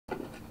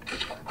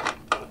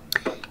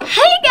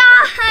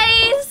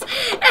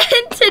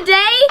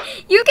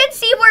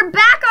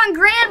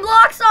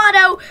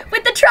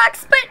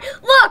trucks, but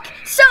look,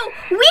 so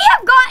we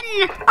have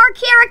gotten our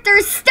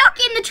characters stuck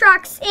in the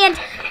trucks, and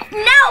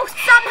now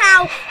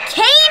somehow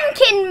Kane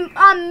can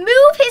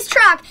move his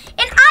truck,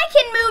 and I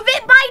can move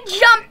it by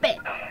jumping.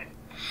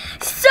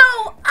 So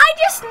I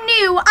just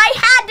knew I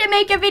had to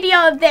make a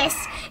video of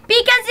this,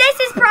 because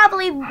this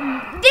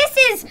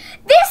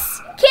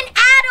can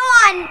add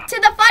on to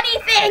the funny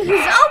things.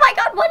 Oh my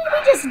God, what did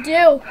we just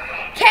do?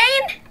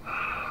 Kane?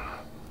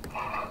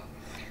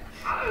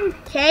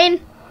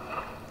 Kane,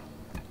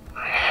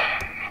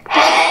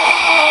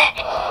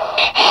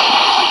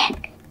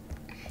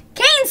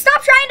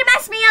 stop trying to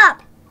mess me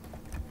up.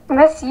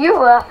 Mess you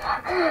up.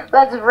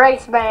 Let's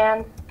race,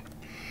 man.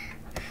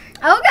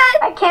 Okay.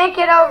 I can't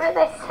get over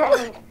this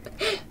thing.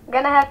 I'm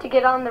gonna have to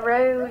get on the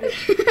road.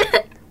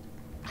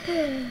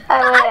 I'm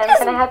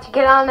gonna have to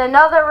get on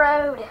another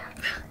road.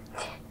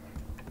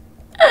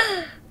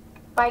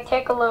 Might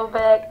take a little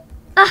bit.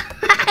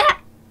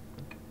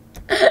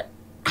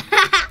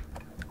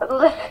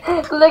 Look,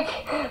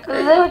 the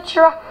little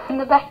truck in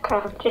the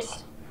background,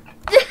 just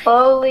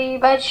slowly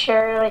but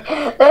surely.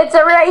 It's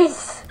a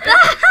race.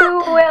 Who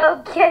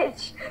will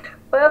catch?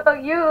 Will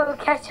you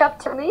catch up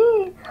to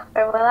me,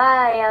 or will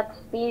I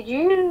outspeed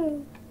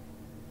you?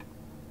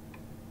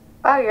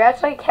 Oh, you're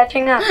actually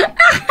catching up.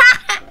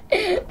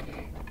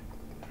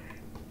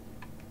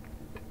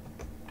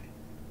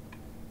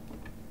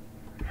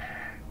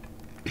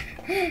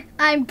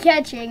 I'm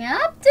catching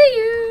up to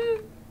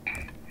you.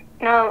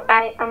 No,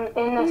 I'm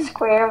in the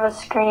square of a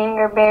screen.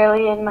 You're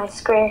barely in my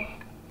square.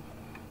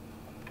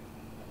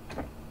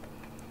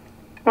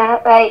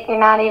 No, wait, you're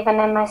not even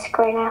in my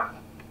square now.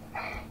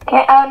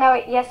 Okay, oh no,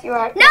 yes you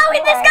are. No,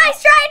 this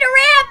guy's trying to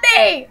ram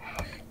me!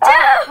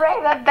 Oh,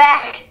 bring them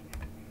back!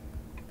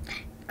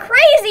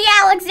 Crazy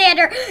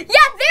Alexander!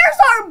 Yeah, there's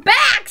our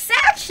backs,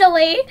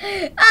 actually!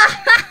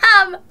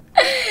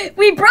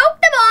 We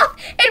broke them off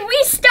and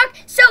we stuck,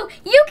 so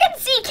you can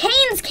see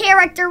Kane's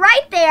character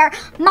right there.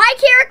 My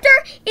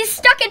character is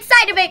stuck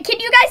inside of it. Can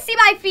you guys see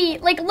my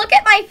feet? Like, look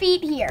at my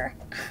feet here.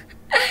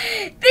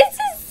 This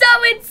is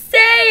so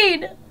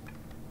insane!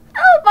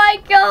 Oh my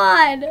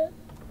God!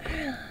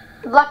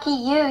 Lucky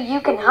you, you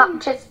can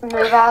just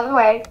move out of the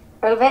way.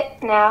 Move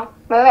it now.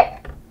 Move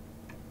it.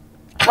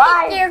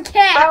 Why? You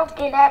can't.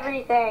 Broken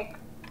everything.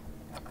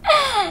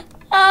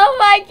 Oh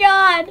my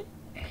God.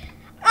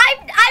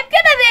 I'm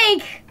gonna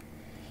make,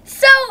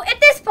 so at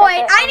this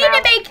point, I need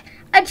to make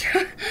a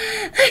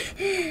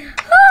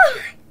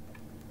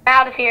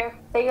Out of here.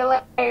 See you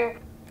later.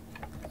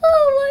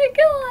 Oh my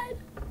God.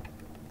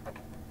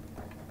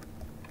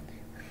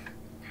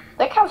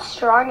 Look how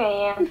strong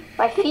I am.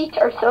 My feet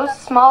are so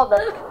small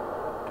though.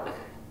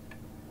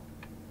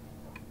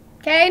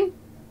 Kane?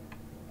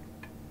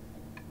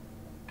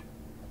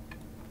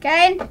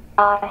 Kane?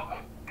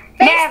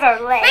 Never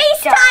let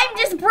FaceTime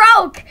just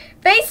broke.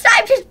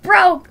 FaceTime just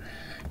broke.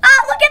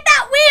 Oh, look at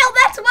that wheel.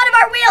 That's one of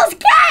our wheels.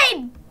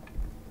 Kane!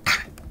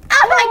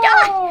 Oh my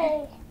God.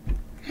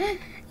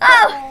 Oh.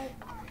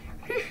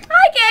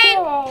 Hi, Kane.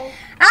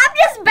 I'm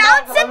just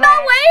bouncing my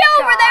way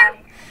over there.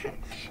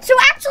 So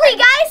actually,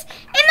 guys,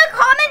 in the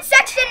comment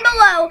section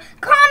below,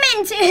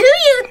 comment who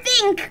you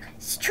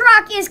think's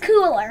truck is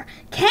cooler.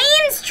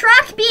 Kane's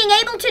truck being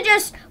able to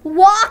just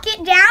walk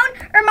it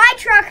down, or my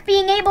truck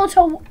being able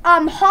to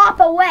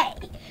hop away.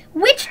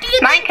 Which do you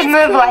think is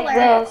cooler? Mine can move like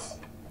this.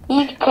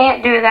 You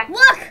can't do that.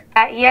 Look.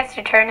 He has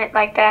to turn it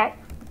like that.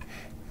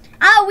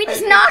 Oh, we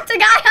just knocked a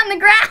guy on the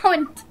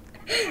ground.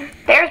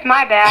 There's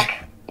my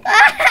back.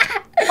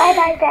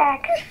 Bye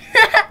back.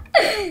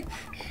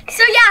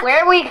 So yeah.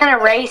 Where are we gonna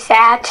race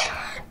at?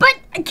 But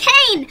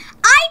Kane,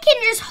 I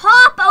can just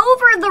hop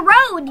over the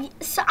road,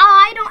 so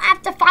I don't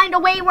have to find a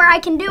way where I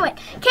can do it.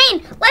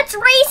 Kane, let's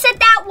race at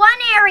that one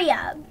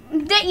area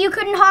that you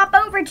couldn't hop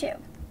over to.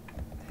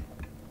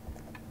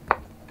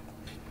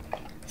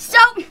 So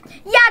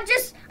yeah,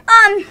 just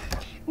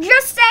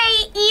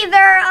say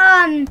either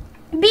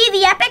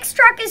BTheEPIC's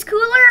truck is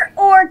cooler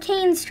or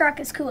Kane's truck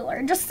is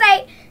cooler. Just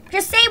say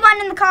one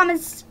in the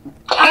comments.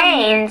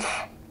 Kane's.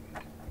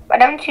 Why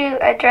don't you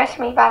address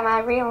me by my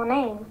real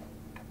name?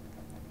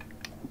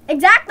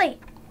 Exactly.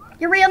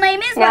 Your real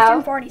name is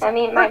Western 40s. I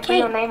mean my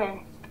real name in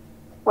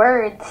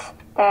words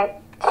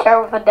that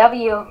start with a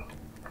W.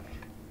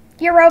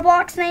 Your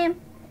Roblox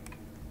name?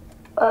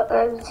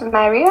 It's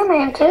my real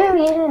name too.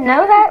 You didn't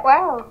know that?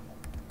 Wow.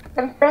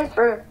 Been friends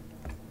for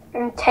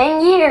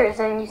 10 years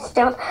and you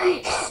still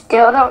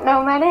don't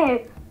know my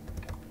name.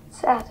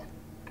 Sad.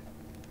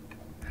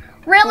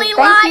 Really,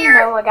 well, liar? You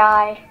know a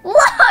guy.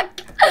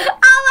 Look!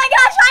 Oh my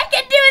gosh, I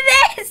can do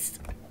this!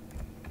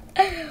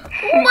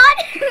 What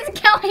is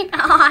going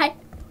on?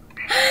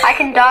 I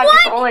can dodge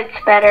bullets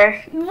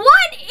better.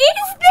 What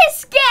is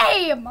this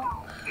game?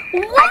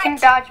 What? I can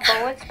dodge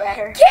bullets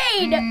better.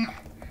 Kane!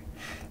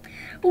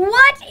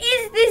 What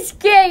is this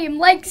game?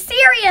 Like,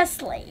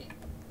 seriously?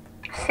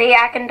 See,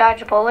 I can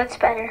dodge bullets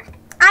better.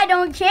 I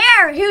don't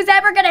care. Who's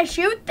ever gonna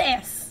shoot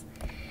this?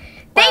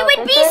 They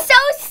would be so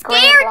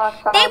scared.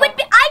 They would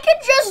be. I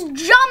could just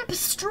jump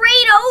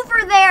straight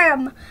over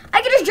them.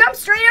 I could just jump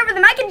straight over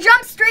them. I could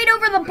jump straight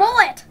over the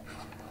bullet.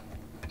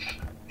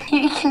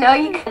 No,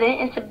 you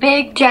couldn't. It's a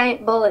big,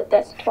 giant bullet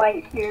that's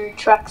twice your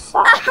truck's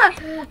size.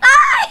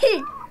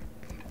 Hey!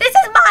 This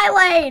is my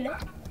lane.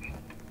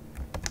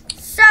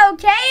 So,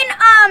 Kane,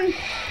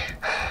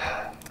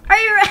 are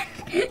you ready?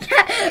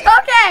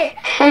 Okay.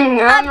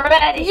 I'm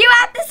ready. You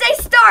have to say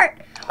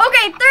start.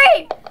 Okay,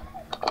 3,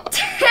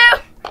 2,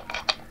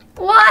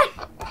 1,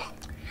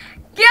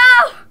 go.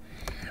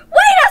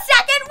 Wait a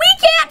second, we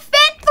can't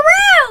fit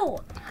through.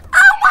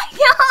 Oh my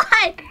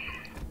God.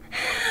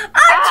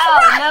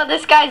 Oh, no,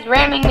 this guy's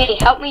ramming me.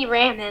 Help me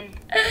ram him.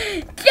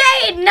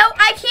 Kane, no,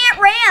 I can't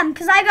ram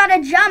because I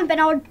gotta jump and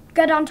I'll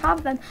get on top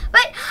of him.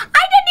 But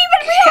I didn't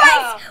even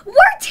realize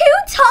we're too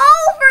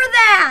tall for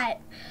that.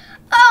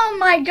 Oh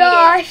my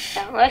gosh.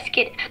 Yeah,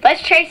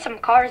 let's chase some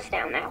cars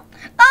down now.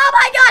 Oh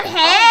my God,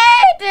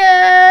 hey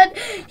dude.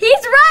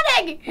 He's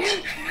running.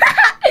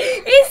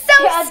 He's so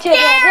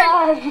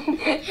scared.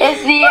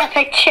 It's the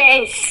epic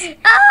chase.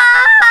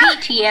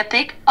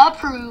 BTEPIC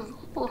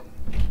approval.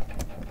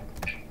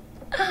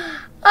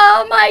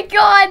 Oh my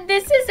God,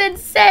 this is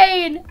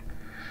insane.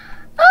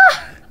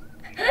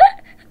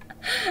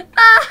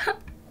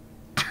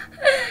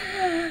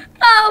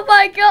 Oh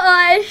my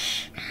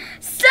gosh.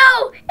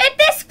 So, at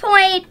this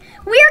point,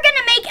 we're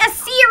gonna make a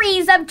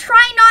series of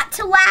Try Not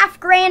to Laugh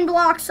Grand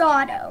Blox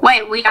Auto.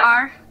 Wait, we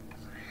are?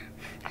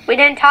 We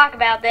didn't talk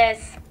about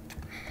this.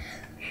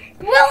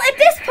 Well, at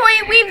this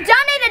point, we've done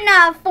it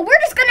enough, but we're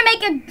just gonna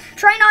make a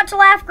Try Not to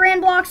Laugh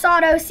Grand Blox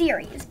Auto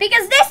series.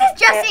 Because this is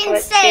just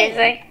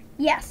insane.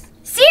 Yes.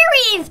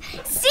 Seriously.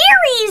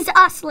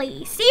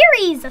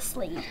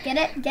 Get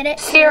it?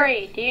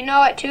 Siri, do you know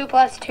what 2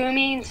 + 2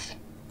 means?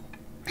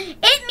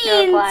 It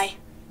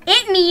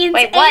means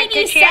Wait, what? 87.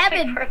 Did she have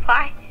to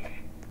reply?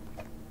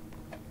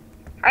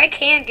 I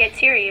can get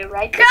Siri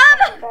right.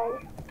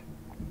 Come!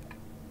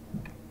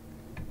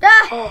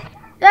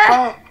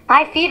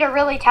 My feet are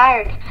really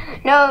tired.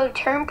 No,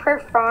 turn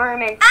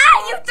performance.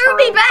 You threw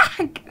me back!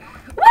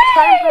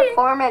 Turn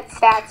performance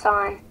stats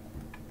on.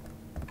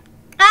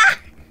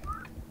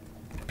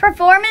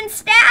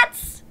 Performance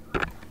stats?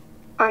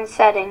 On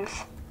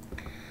settings.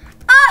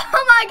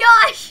 Oh my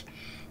gosh!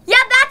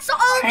 Yeah, that's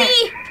all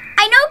the...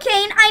 I know,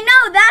 Kane, I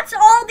know, that's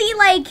all the,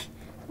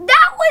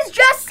 that was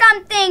just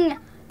something,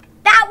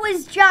 that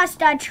was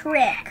just a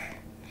trick.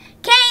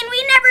 Kane,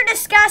 we never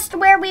discussed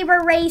where we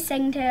were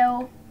racing to.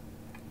 Oh,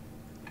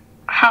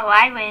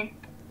 I win.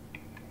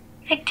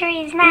 Victory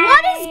is mine.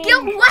 What is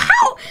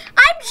wow,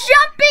 I'm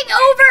jumping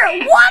over,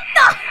 what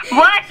the?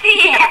 What the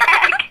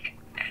heck?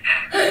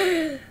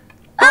 Wait,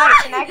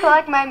 can I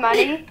collect my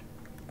money?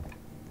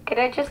 Could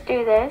I just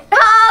do this?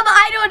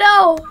 I don't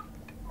know.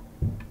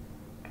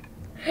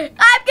 I'm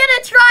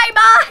gonna try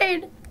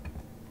mine.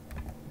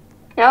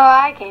 No,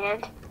 I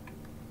can't.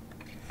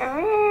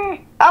 Oh,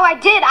 I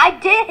did. I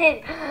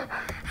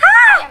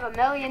have $1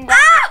 million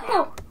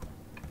now.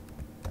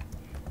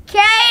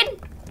 Kane,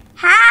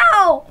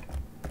 how?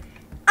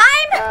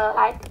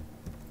 I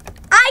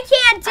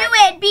can't do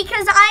it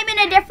because I'm in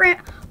a different...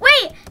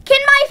 Wait,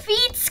 can my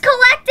feet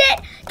collect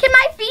it? Can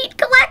my feet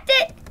collect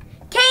it?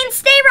 Kane,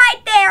 stay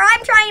right there.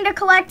 I'm trying to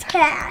collect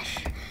cash.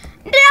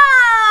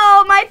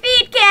 No, my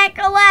feet can't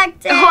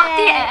collect it. What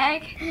the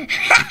heck?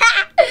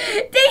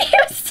 Did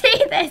you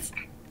see this?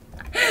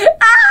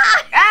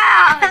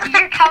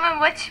 You're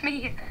coming with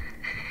me.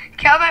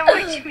 Coming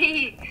with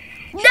me.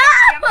 No!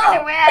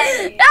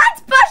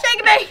 That's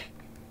pushing me.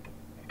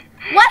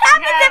 What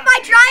happens if I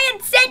try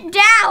and sit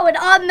down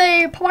on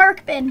the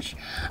park bench?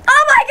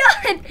 Oh my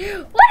God!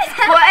 What is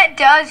happening? What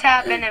does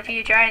happen if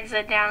you try and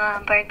sit down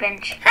on a park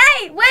bench?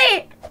 Hey,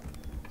 wait!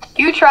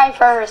 You try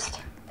first.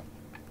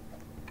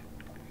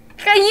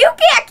 You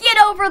can't get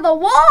over the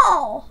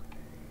wall.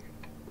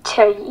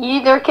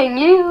 Either can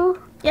you.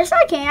 Yes,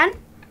 I can.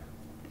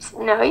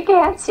 No, you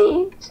can't.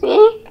 See?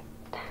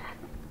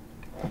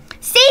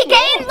 See,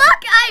 Kane,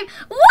 look,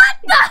 what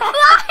the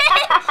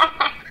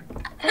fuck?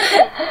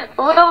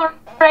 Well,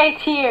 right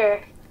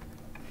here.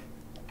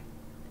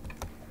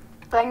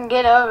 So I can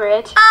get over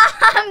it.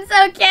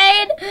 So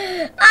Kane,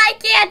 I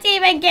can't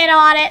even get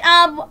on it.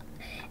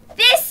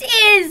 This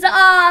is, there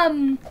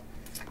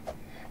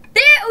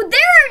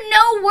are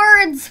no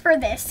words for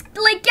this.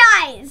 Like,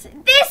 guys,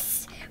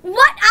 when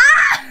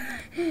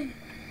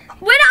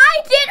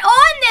I get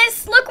on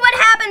this, look what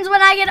happens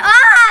when I get,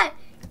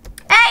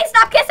 hey,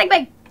 stop kissing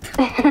me.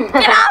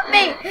 Get off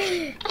me.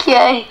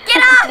 Okay. Get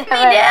off me,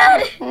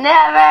 dude.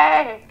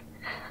 Never.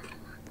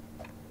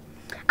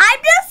 I'm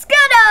just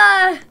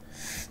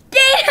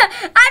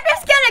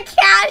gonna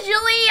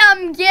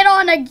casually, get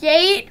on a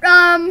gate,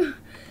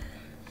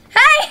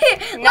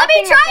 hey, let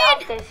me try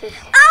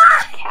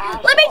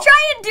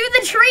and do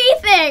the tree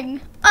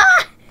thing.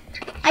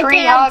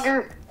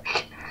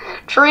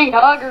 Tree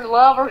hugger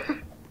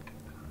lover.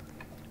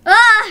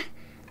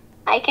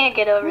 I can't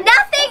get over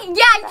nothing.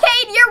 Yeah,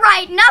 Kane, you're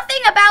right.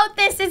 Nothing about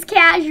this is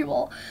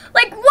casual.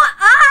 Like what?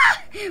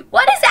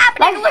 What is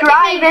happening? Let's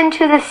drive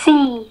into the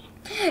sea.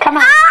 Come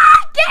on.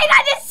 Get Kane,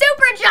 I just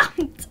super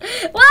jumped.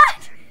 What?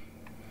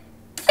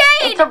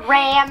 Kane. It's a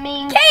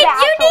ramming Kane,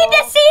 battle. you need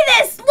to see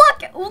this.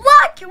 Look,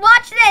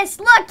 watch this.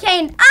 Look,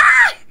 Kane.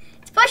 Ah,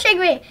 it's pushing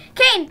me.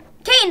 Kane,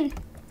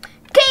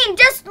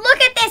 just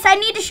look at this. I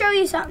need to show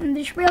you something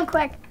just real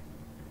quick.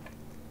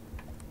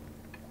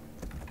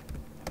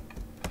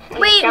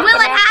 Wait, will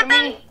it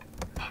happen?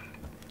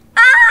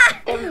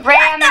 Ah! The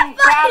ramming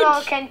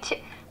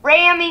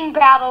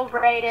battle,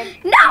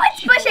 Brayden. No,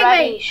 it's pushing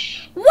me.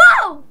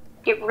 Whoa!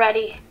 Get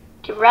ready.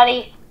 Get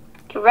ready.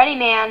 Get ready,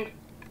 man.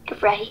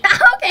 Get ready.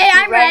 Okay,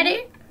 I'm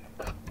ready.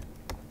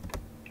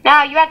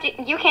 No,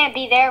 you can't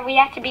be there. We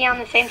have to be on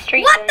the same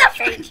street. What the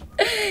fuck?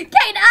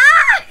 Kane,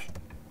 ah!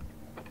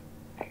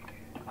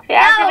 We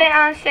have to be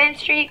on the same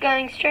street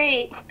going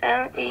straight.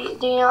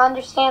 Do you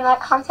understand that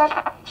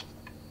concept?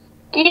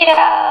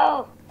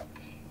 Yo!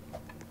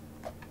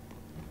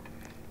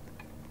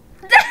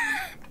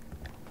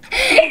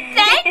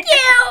 Thank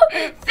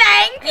you!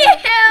 Thank you!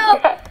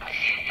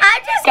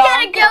 I'm just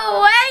gonna go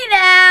away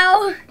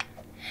now.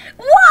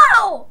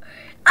 Whoa!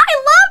 I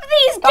love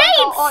these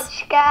gates!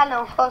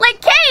 Like,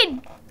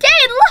 Kane,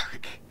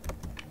 look!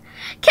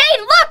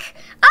 Kane, look!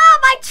 Ah,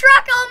 my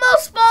truck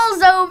almost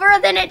falls over,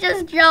 then it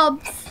just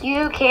jumps.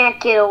 You can't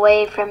get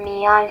away from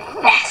me. I'm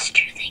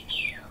faster than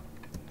you.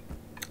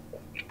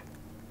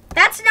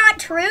 That's not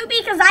true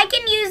because I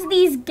can use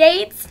these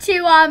gates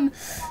to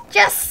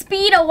just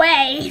speed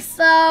away.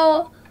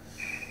 So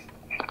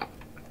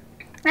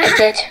That's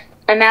it.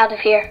 I'm out of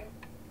here.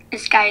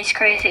 This guy is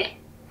crazy.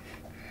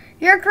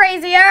 You're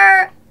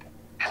crazier.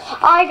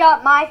 I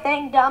got my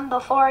thing done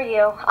before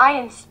you. I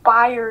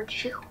inspired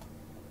you.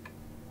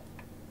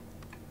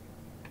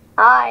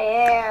 I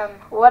am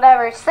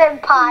whatever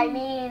senpai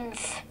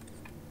means.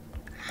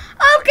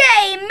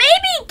 Okay,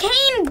 maybe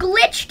Kane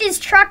glitched his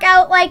truck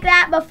out like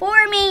that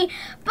before me,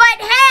 but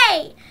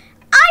hey,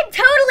 I'm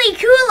totally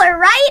cooler,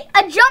 right?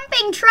 A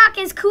jumping truck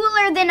is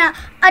cooler than a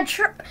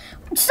truck.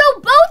 So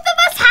both of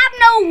us have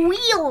no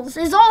wheels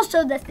is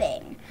also the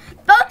thing.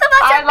 Both of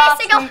us are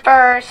missing a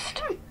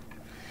first.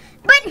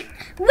 But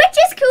which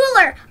is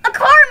cooler? A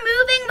car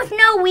moving with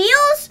no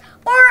wheels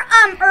or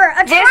a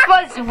truck? This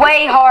was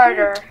way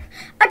harder.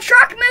 A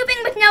truck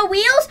moving with no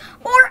wheels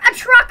or a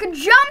truck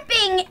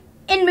jumping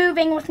and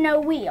moving with no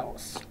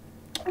wheels?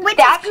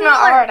 That's not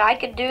hard. I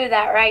could do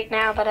that right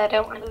now, but I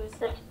don't want to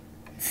lose it.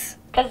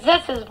 Because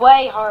this is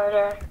way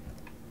harder.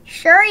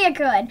 Sure you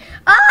could. I'm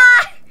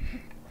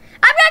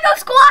gonna go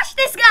squash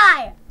this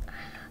guy.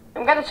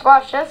 I'm gonna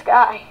squash this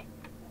guy.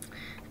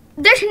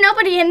 There's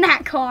nobody in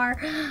that car.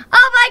 Oh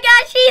my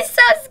gosh, he's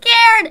so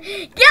scared.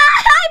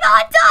 God, I'm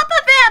on top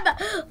of him.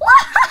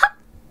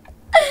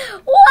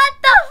 What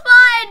the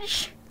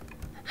fudge?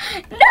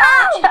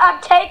 No!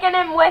 I'm taking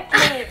him with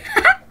me.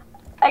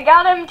 I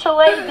got him to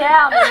lay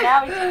down, and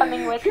now he's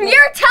coming with me.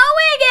 You're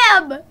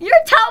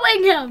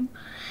towing him.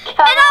 And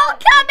I'll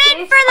come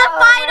in for the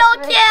final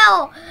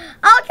kill.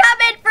 I'll come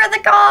in for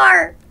the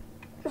car.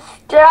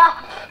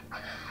 Stop.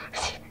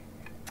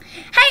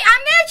 Hey,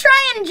 I'm gonna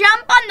try and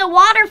jump on the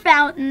water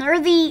fountain, or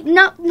not the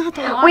water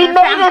fountain. We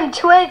made him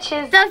twitch.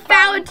 The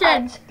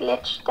fountain.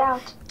 Glitched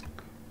out.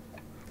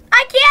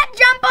 I can't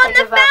jump on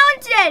the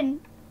fountain.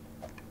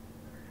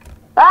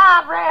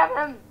 Ram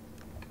him.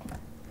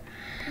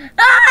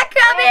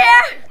 Come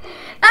here.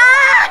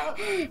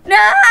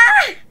 No.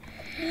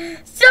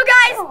 So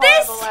guys,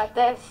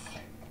 this.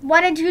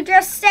 What did you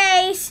just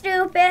say,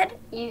 stupid?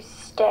 You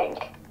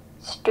stink.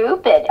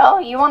 Stupid. Oh,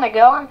 you want to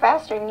go? I'm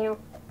faster than you.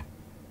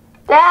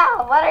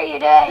 Now, what are you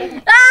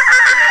doing?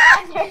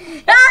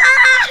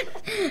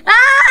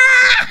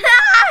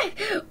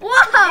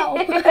 Whoa!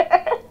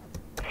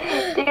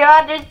 Do you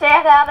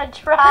understand how to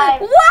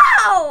drive?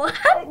 Whoa!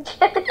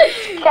 Somebody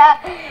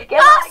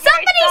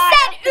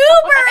said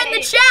Uber in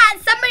the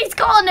chat. Somebody's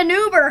calling an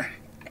Uber.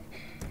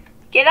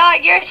 Get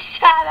on your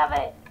side of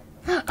it.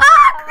 Oh,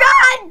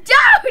 God,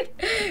 don't!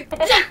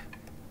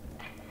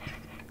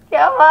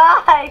 Come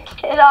on,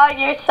 get on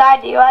your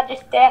side. Do you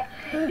understand?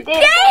 Kane,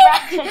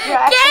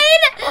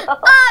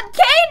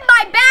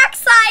 my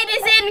backside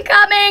is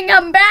incoming.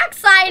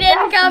 Backside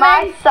incoming. That's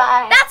my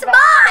side. That's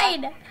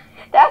mine.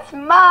 That's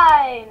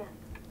mine.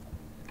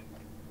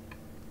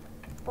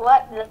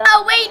 What?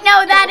 Oh wait,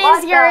 no, that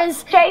is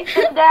yours. Chase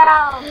him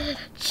down.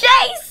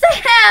 Chase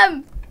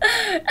him.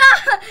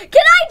 Can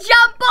I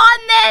jump on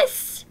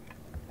this?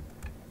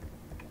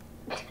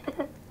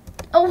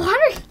 Oh, what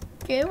are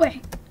you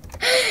doing?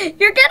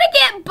 You're gonna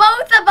get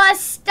both of us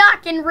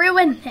stuck and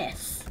ruin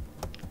this.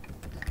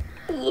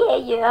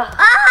 Yeah.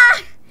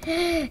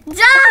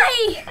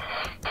 Die!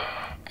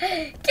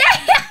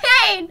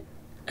 Kane!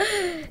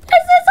 This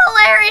is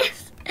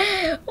hilarious.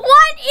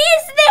 What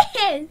is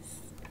this?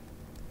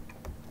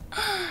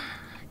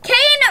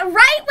 Kane,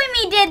 right when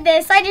we did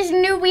this, I just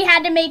knew we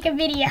had to make a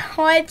video.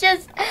 How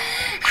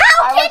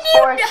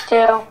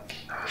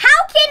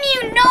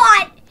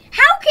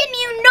can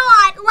you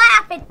not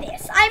laugh at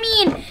this? I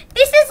mean,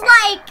 this is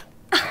like...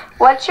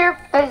 What's your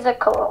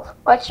physical?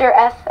 What's your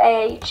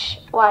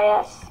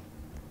FHYS?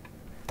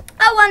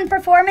 Oh, on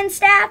performance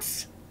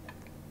stats?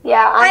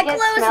 Yeah, I get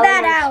closed smellier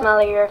that and out.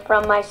 smellier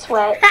from my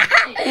sweat.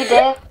 You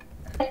did?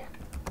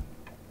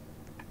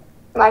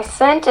 My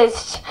scent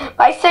is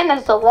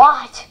a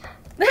lot.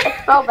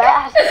 It's so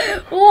bad.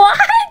 What?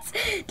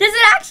 Does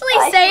it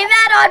actually say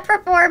that on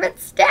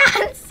performance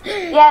stats?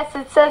 Yes,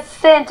 it says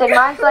scent, and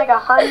mine's like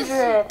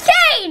 100.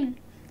 Kane!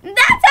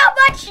 That's how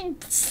much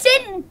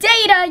scent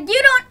data.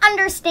 You don't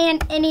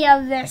understand any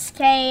of this,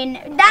 Kane.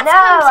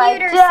 That's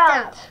computer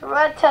stuff.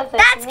 What does it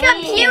That's mean?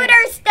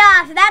 computer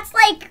stuff. That's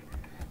like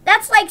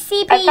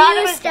CPU I thought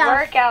it was stuff.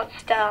 workout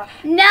stuff.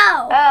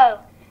 No. Oh,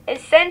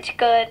 is scent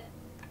good?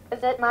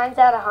 Is it? Mine's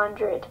at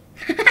 100.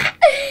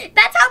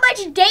 That's how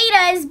much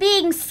data is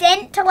being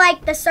sent to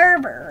like the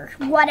server,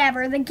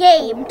 whatever, the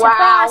game to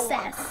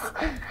process.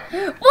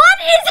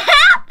 What is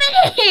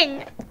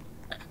happening?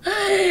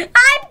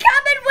 I'm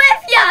coming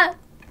with ya.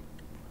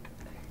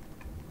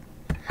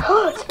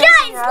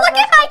 Guys, look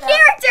at my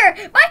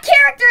character. My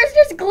character is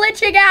just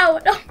glitching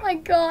out. Oh my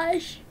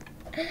gosh.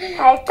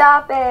 Hey,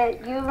 stop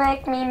it. You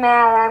make me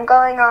mad. I'm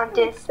going on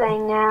this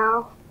thing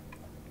now.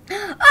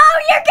 Oh,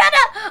 you're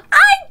gonna...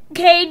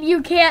 Kane,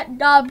 you can't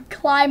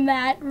climb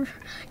that. Kane,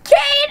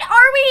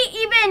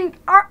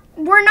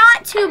 we're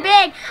not too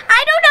big.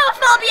 I don't know if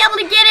I'll be able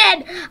to get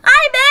in.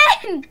 I'm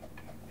in.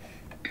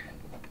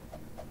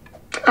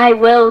 I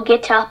will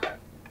get up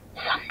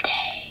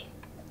someday.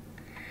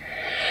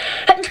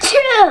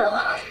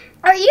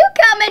 Are you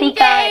coming,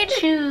 Kane?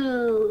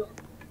 Pikachu.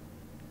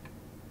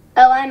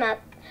 Oh, I'm up.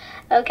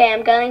 Okay,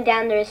 I'm going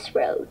down this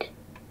road.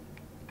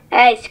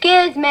 Hey,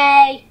 excuse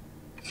me.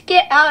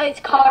 Oh, his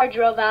car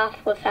drove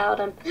off without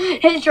him.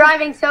 He's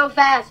driving so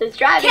fast. It's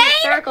driving in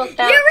circles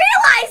now. You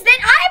realize that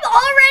I'm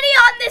already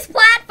on this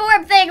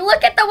platform thing.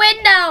 Look at the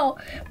window.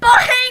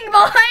 Boing,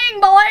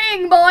 boing,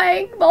 boing,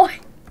 boing,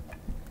 boing.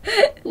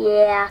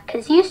 Yeah,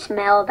 'cause you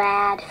smell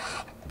bad.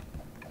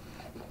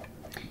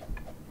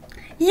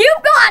 You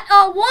got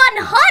a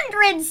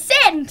 100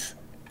 cent.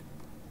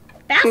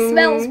 That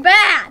smells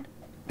bad.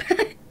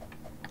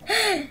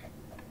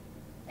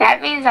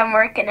 That means I'm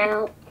working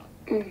out.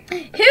 Who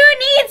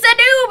needs an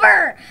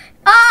Uber?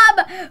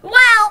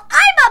 Well,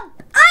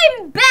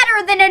 I'm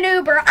better than an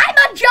Uber. I'm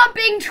a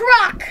jumping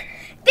truck.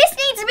 This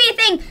needs to be a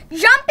thing.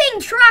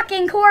 Jumping Truck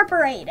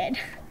Incorporated.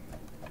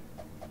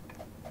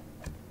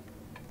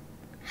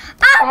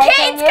 Oh,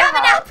 Kane's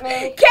coming up.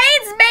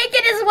 Kane's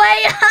making his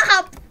way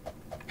up.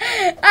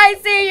 I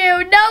see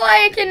you. No,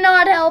 I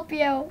cannot help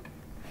you.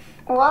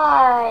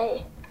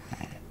 Why?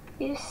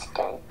 You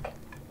stink.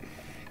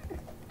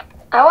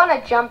 I want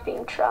a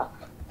jumping truck.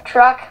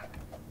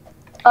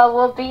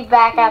 We'll be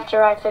back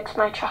after I fix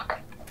my truck.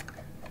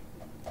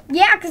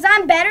 Yeah, because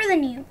I'm better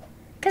than you.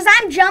 Because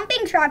I'm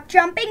jumping truck.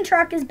 Jumping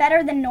truck is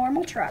better than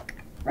normal truck.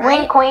 Right?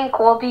 Wink, wink.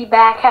 We'll be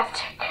back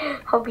after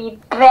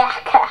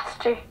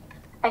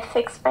I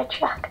fix my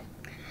truck.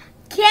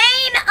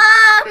 Kane,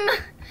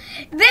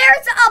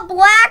 there's a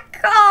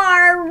black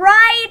car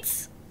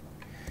right,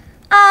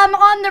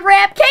 on the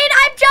ramp. Kane,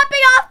 I'm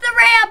jumping off the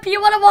ramp.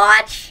 You want to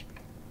watch?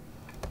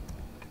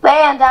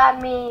 Land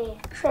on me,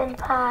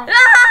 senpai.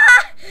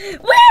 Ah!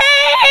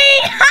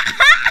 Whee!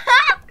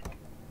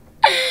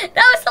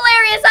 That was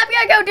hilarious. I'm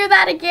gonna go do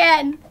that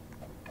again.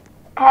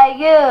 Hey,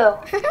 you.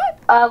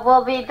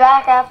 We'll be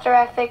back after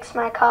I fix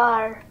my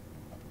car.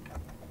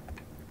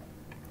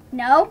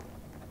 No.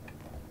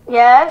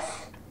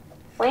 Yes?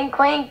 Wink,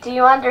 wink. Do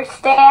you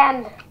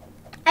understand?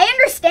 I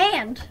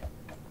understand.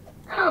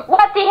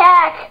 What the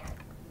heck?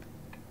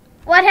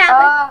 What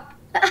happened?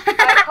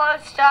 I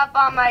closed up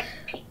on my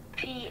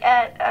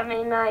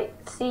my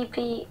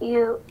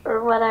CPU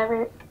or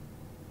whatever.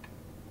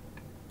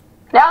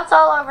 Now it's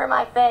all over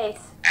my face.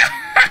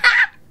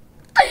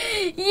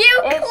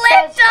 You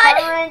clicked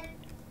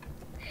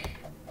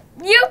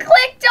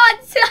on.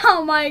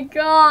 Oh my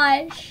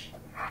gosh.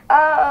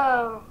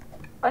 Oh,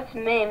 what's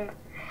meme?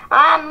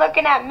 I'm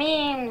looking at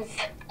memes.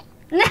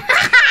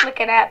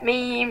 Looking at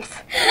memes.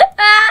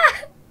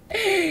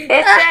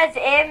 It says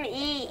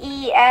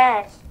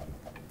MEES.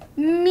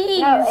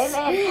 Memes. No, it's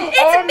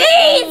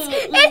me's.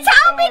 It's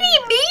how many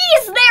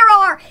me's there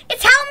are.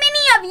 It's how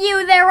many of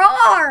you there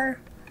are.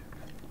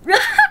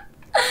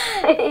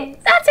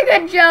 That's a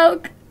good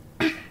joke.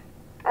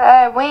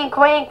 Wink,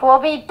 wink. We'll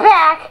be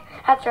back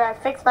after I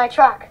fix my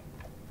truck.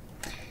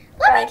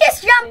 Let me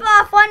just jump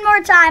off one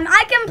more time.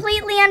 I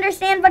completely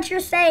understand what you're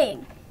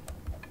saying.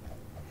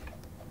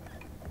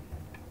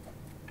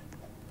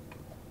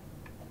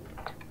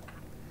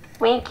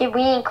 Winky,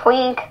 wink,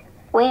 wink.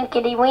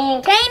 Winkety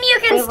wink. Kane, you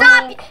can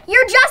stop. Wink.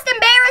 You're just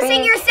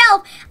embarrassing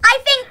yourself. I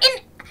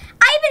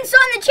even saw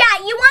in the chat,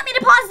 you want me to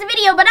pause the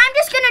video, but I'm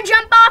just going to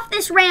jump off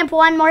this ramp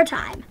one more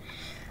time.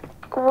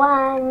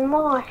 One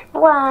more.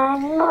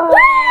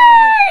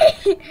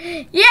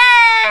 Whee!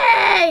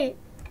 Yay!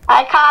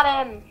 I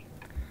caught him.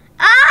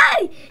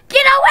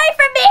 Get away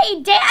from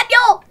me,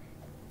 Daniel!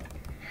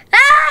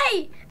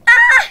 Hey!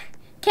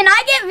 Can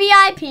I get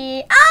VIP?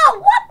 Oh,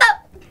 what the?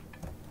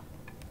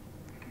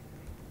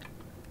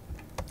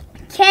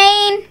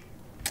 Kane,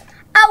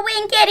 a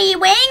winkety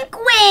wink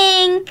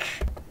wink.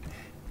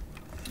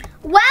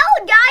 Well,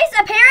 guys,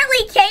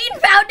 apparently Kane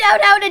found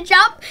out how to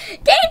jump.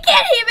 Kane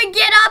can't even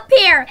get up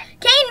here.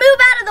 Kane, move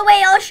out of the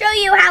way. I'll show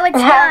you how it's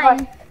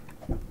done.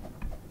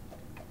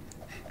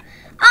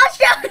 I'll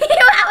show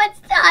you how it's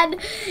done.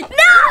 No!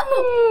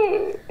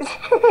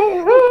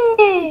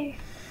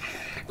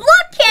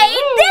 Look,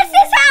 Kane, this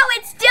is how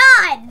it's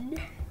done.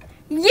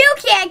 You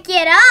can't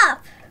get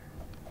up.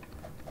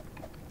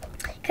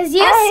 Because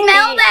you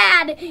smell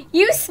bad.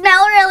 You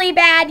smell really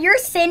bad. Your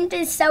scent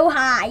is so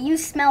high. You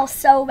smell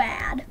so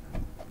bad.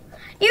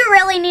 You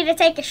really need to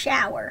take a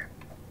shower.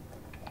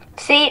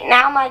 See,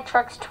 now my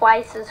truck's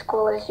twice as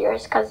cool as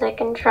yours because it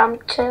can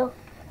jump too.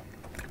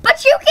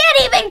 But you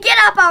can't even get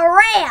up a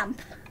ramp.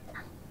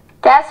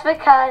 That's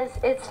because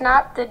it's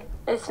not the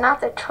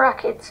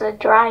truck, it's the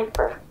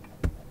driver.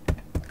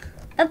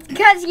 That's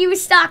because you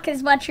suck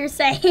is what you're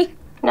saying.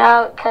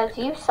 No, because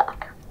you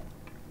suck.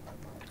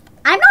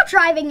 I'm not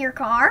driving your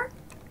car.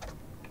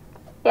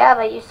 Yeah,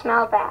 but you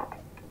smell bad.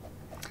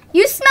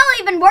 You smell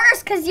even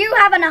worse because you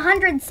have an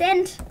 100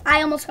 cent.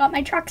 I almost got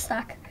my truck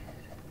stuck.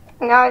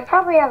 No, I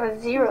probably have a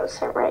 0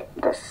 cent right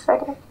this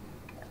second.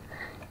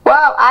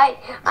 Well,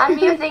 I'm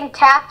using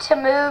tap to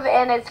move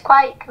and it's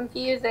quite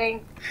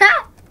confusing.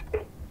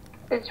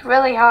 It's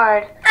really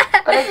hard,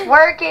 but it's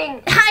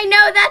working. I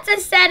know, that's a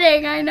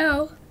setting, I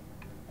know.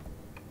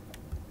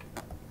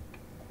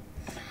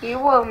 You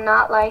will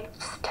not like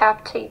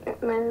tap to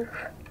move.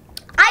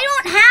 I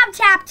don't have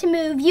tap to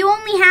move. You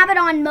only have it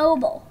on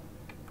mobile.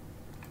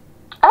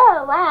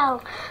 Oh,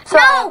 wow. So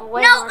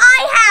no,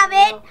 I have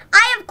it.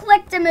 I have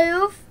click to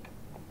move.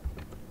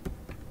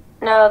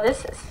 No,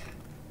 this is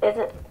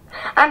it?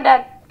 I'm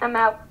done. I'm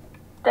out.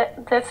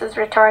 This is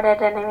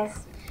retarded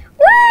anyways.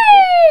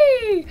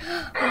 Whee!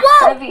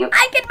 Whoa,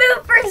 I can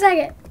move for a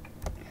second.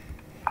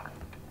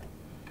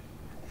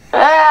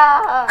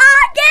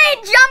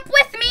 Okay, jump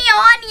with me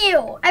on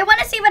you. I want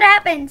to see what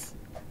happens.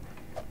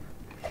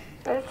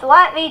 Just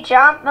let me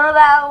jump, move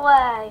out of the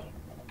way.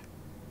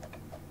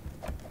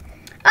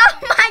 Oh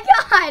my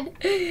god!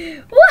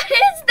 What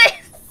is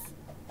this?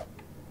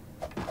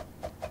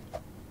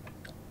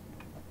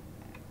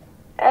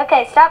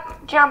 Okay,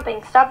 stop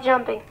jumping. Stop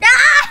jumping.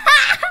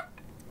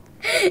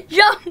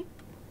 Jump!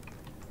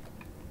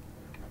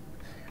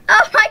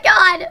 Oh my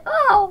god!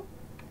 Oh!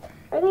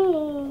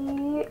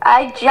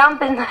 I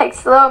jump in like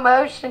slow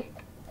motion.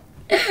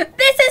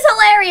 This is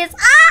hilarious!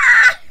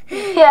 Ah!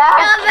 Yeah,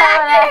 come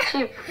back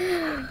here.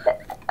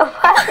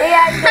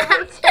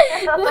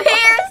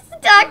 We're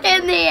stuck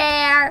in the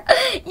air.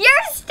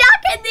 You're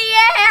stuck in the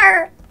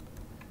air.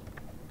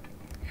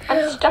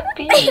 I'm stuck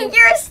being.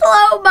 You're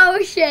slow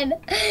motion.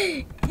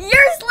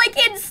 You're like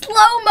in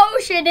slow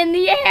motion in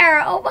the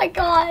air. Oh my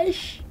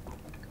gosh.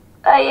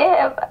 I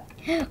am.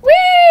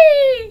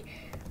 Whee!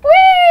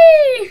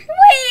 Whee!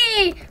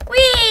 Whee!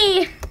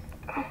 Whee!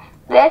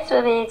 This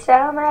would be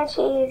so much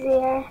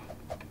easier.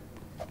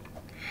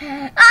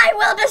 I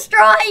will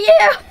destroy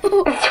you!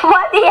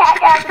 What the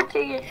heck happened to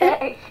your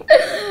thing?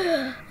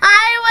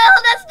 I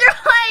will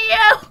destroy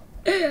you!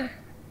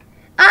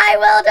 I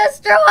will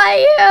destroy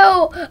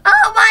you!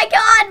 Oh my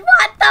god,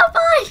 what the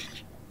fuck?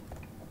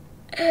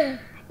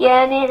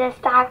 You need to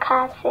stop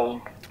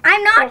cussing.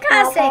 I'm not It's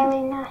cussing. Not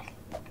very nice.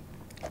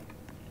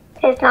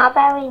 It's not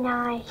very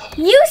nice.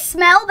 You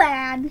smell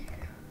bad.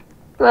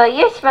 Well,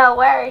 you smell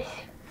worse.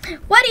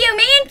 What do you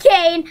mean,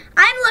 Kane?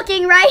 I'm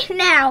looking right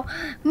now.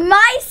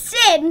 My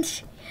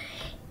scent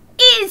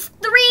is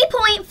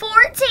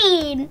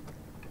 3.14.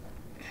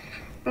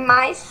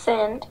 My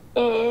scent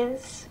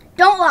is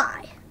Don't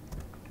lie.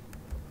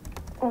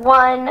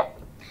 1.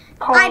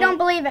 I don't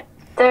believe it.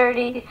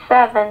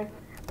 37.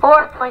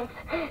 4.12.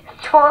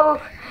 2.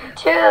 12,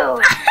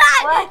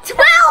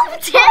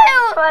 2.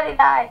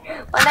 129.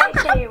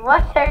 118.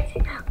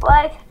 113.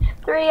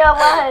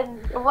 301.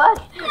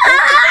 What?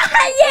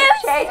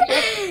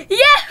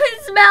 You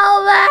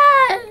smell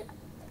bad.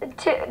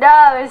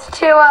 No, it's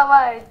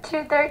 201.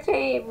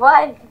 213.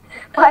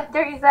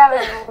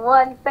 137.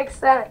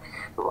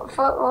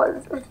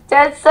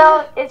 167.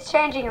 So it's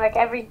changing like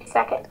every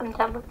second. I'm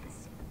done with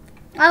this.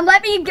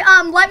 Let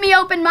me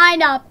open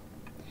mine up.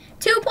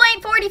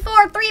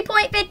 2.44,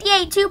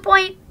 3.58,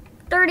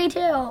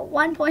 2.32,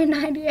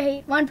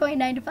 1.98,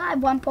 1.95,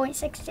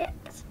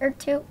 1.66, or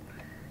 2.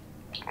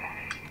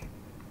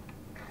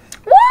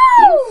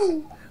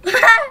 Woo!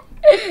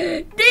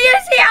 Do you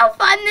see how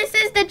fun this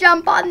is to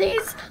jump on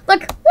these?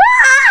 Look,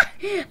 ah!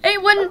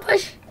 It wouldn't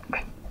push.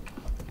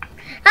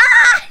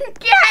 Ah,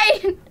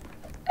 Kane!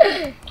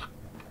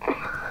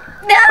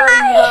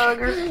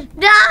 Die!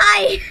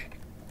 Die!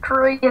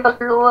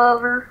 Tree-hugger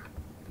lover.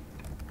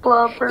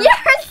 Blubber.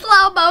 You're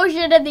slow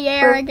motion in the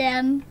air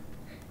again.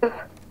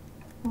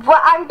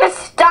 What? I'm just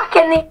stuck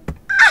in the...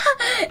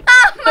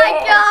 Oh my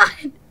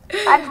god!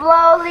 I'm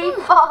slowly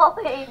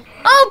falling.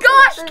 Oh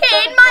gosh,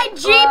 Kane, my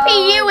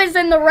GPU is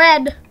in the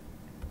red.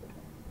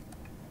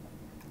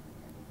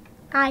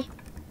 Hi.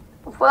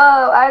 Whoa,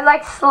 I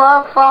like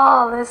slow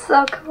fall. It's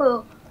so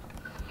cool.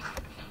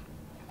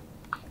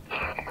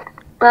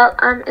 Well,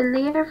 I'm in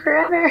the air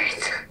forever.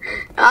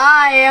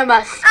 I am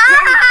a snake.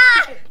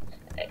 Ah!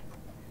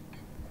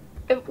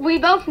 We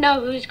both know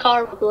whose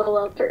car will blow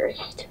up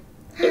first.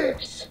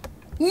 Yours.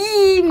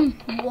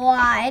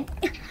 What?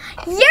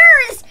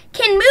 Yours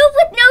can move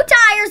with no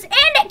tires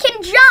and it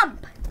can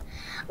jump.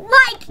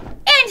 Like,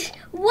 and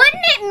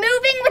wouldn't it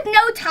moving with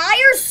no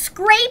tires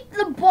scrape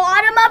the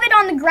bottom of it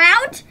on the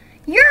ground?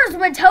 Yours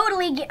would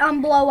totally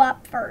blow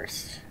up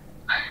first.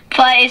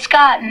 But it's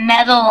got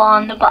metal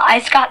on the bottom.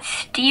 It's got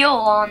steel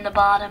on the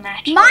bottom,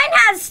 actually. Mine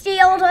has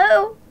steel,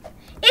 too.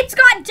 It's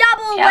got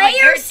double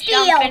layer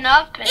steel.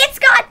 It's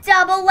got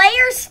double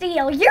layer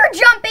steel. You're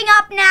jumping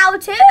up now,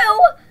 too.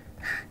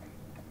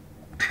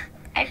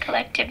 I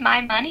collected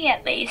my money,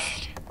 at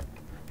least.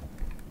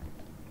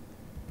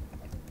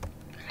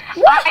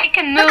 What? I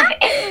can move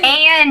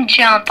and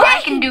jump.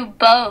 I can do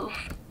both.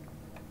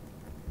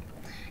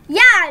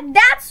 Yeah,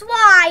 that's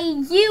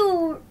why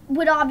you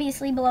would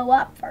obviously blow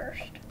up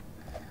first.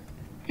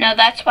 No,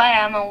 that's why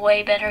I'm a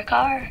way better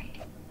car.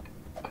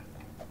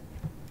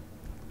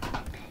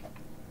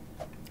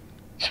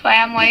 That's why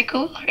I'm way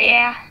cooler,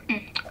 yeah.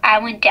 I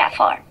went that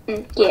far.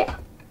 Yeah.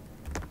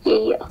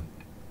 Yeah.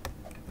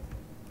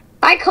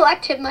 I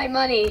collected my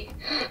money.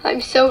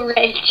 I'm so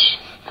rich.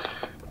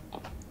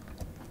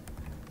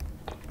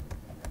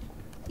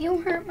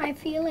 You hurt my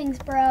feelings,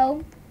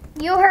 bro.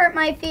 You hurt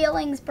my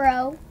feelings,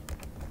 bro.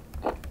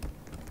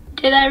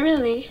 Did I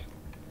really?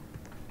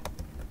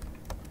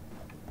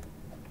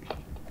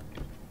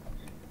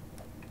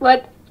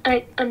 What?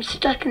 I'm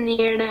stuck in the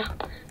air now.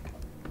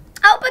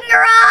 Open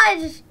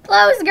garage!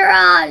 Close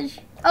garage!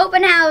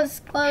 Open house!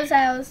 Close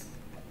house.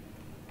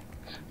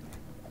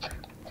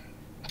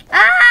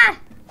 Ah!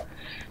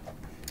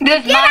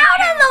 Get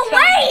out of the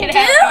way,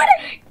 dude!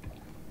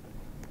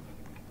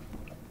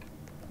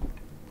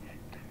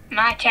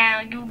 My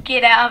town, you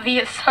get out of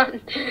here,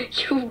 son.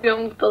 You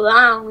don't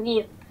belong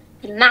here.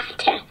 It's my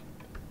town.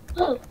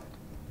 Oh.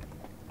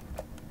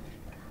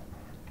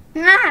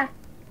 Ah.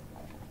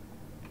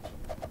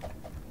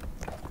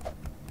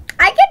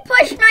 I can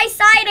push my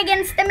side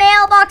against the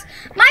mailbox.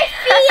 My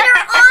feet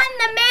are on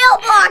the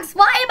mailbox.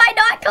 Why am I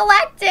not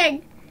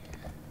collecting?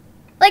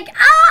 Like,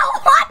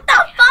 ow, what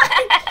the fuck?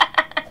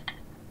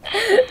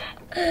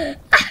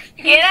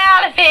 Get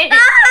out of here.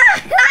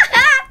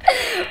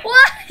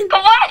 What?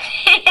 What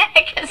the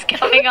heck is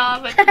going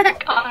on with your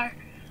car?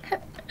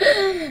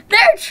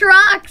 They're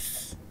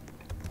trucks.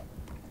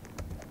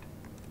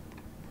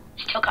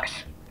 Still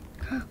cars.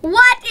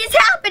 What is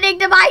happening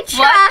to my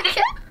truck?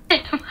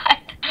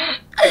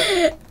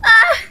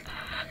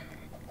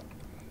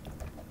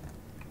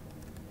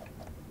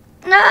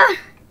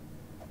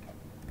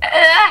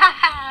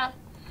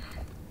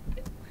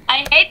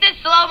 I hate the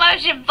slow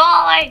motion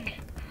falling.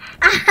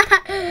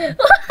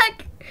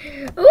 Look!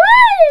 Whee!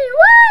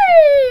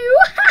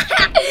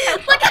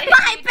 Look at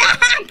my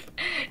back!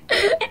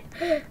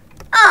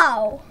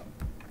 Oh.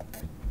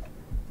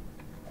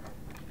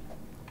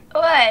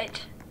 What?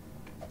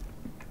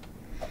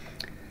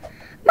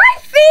 My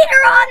feet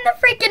are on the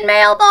freaking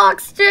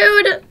mailbox,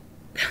 dude!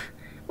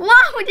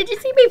 Whoa, did you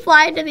see me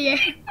fly into the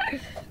air?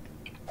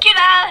 Get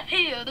out of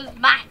here, this is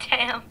my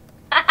town.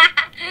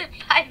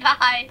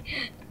 Bye-bye.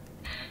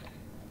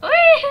 Woo!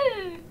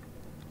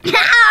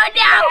 Oh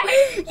no!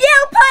 You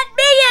put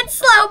me in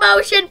slow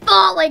motion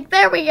falling.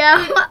 There we go.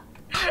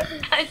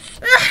 I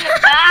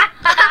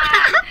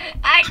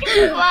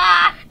can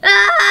fly.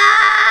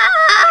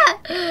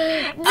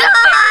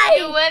 Die!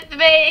 You with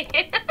me?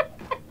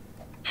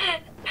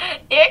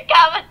 You're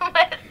coming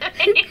with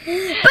me.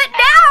 But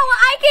now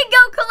I can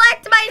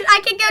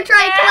go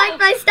try and collect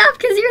my stuff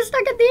because you're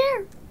stuck in the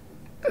air.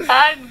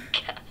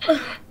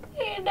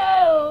 You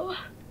know,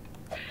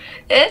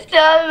 it's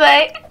all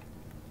right.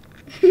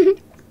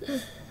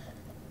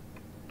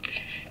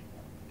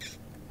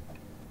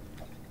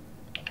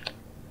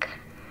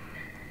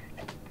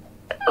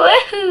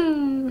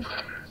 Woohoo!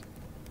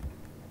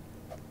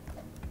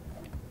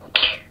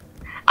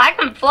 I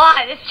can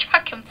fly. This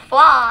truck can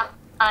fly.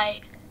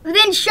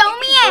 Then show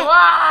me it.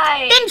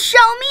 Fly. Then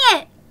show me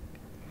it.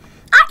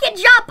 I can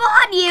jump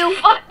on you.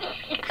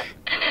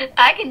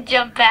 I can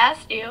jump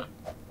past you.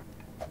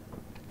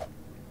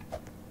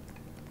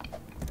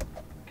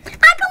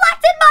 I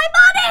collected my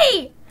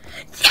money.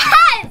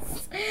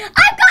 Yes!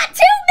 I've got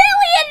 $2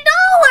 million.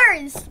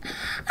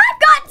 I've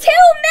got $2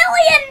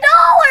 million.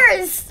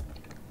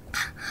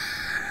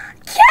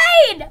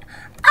 Kane!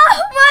 Oh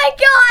my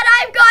God!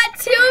 I've got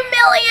 $2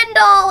 million.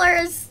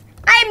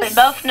 We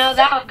both know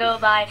that'll go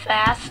by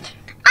fast.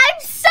 I'm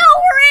so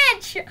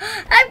rich!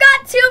 I've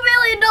got $2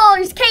 million.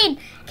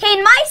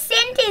 Kane, my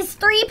cent is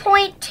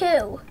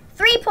 3.2.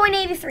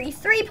 3.83.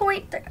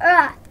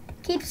 3.3.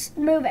 Keeps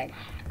moving.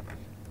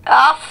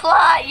 I'll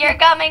fly. You're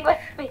coming with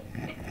me.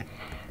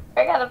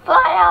 We're gonna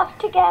fly off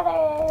together.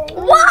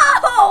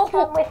 Whoa!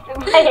 Come with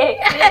me.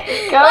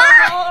 Go.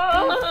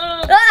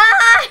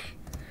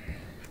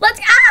 Let's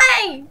go.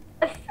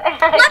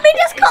 Let me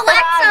just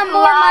collect some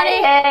more money.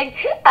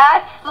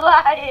 I'm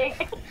flying.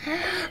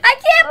 I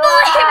can't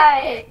believe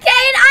it.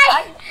 Kane,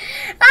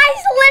 I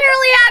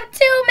literally have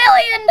 $2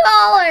 million.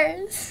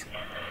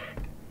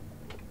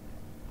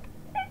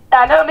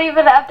 I don't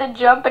even have to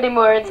jump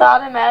anymore. It's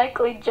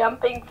automatically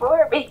jumping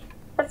for me.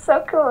 That's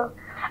so cool.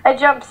 I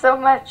jump so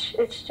much,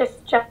 it's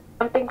just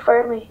jumping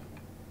for me.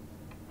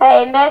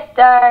 Hey,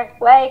 mister,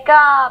 wake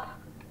up!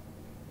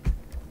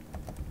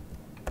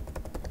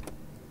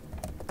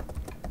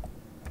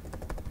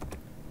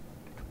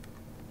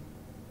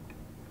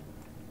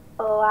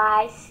 Oh,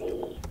 I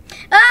see.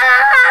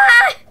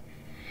 Ah!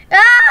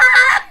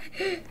 Ah!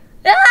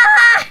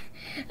 Ah!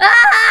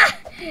 Ah!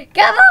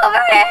 Come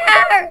over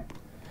here!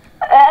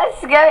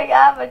 That's going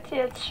up into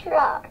your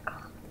truck.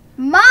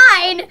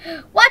 Mine?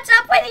 What's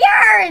up with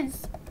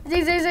yours?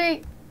 Z, Z,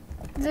 Z.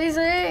 Z,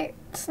 Z.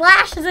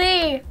 Slash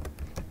Z.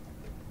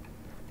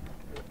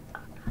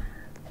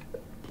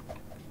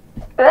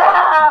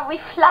 Ah, we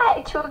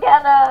fly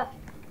together.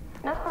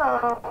 No.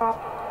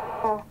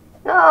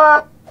 No.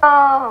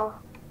 No.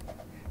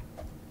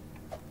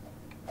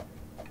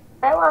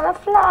 I want to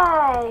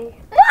fly.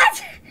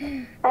 What?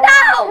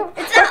 No!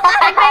 It's not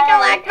letting me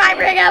collect my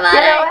friggin'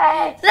 money!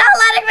 It's not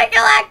letting me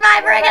collect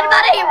my friggin'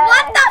 money!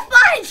 What the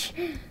fudge?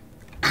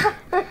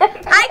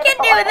 I can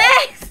do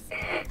this!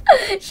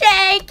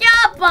 Shake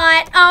your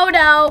butt! Oh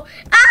no!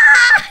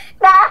 Ah!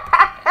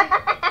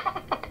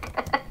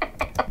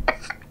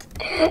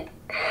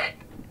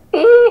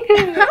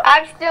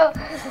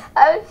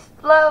 I'm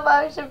slow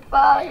motion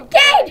falling.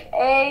 Kane!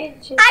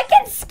 Ages. I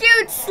can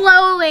scoot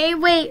slowly.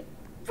 Wait.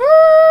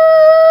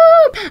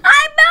 Woo!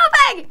 I'm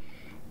moving!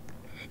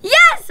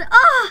 Yes!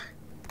 Oh!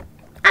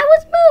 I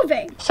was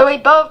moving. So we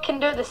both can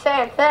do the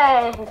same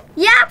thing.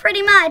 Yeah,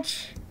 pretty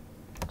much.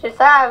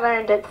 Just I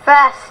learned it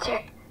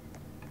faster.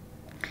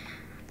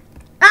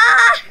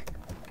 Ah!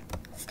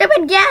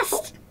 Stupid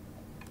guest.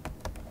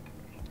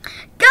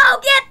 Go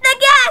get the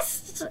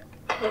guests!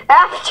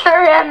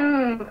 After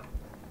him.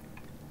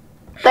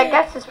 That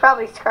guest is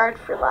probably scarred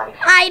for life.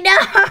 I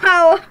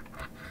know.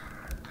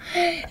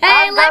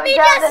 Hey, let me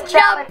just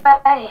jump.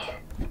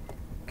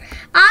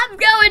 I'm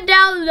going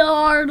down the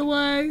hard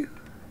way.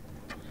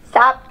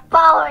 Stop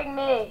following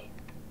me.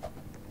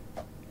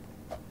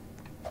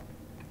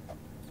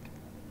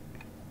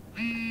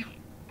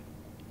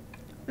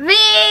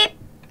 Beep.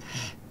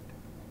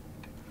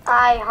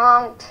 I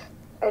honked.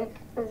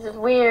 This is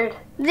weird.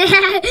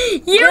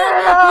 Your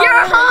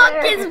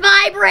honk is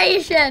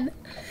vibration.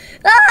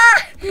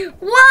 Ah!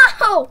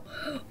 Whoa!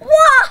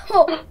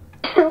 Whoa!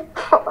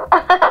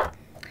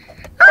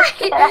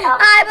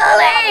 I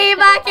believe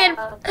I can.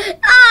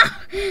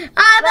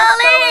 I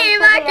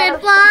believe I can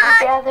fly.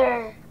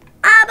 Together.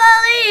 I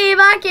believe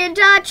I can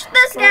touch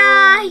the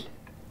sky.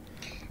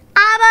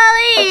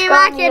 I believe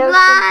I can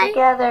fly.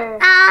 Together.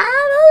 I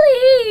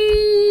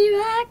believe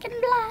I can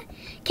fly.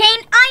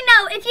 Kane, I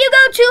know if you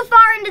go too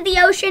far into the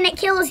ocean, it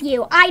kills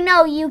you. I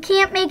know you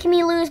can't make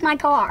me lose my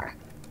car.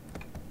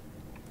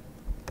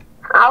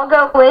 I'll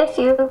go with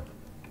you.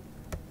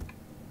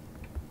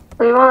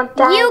 We won't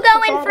die. You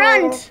go in together.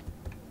 front.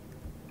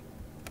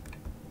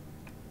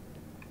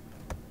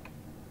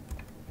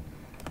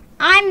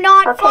 I'm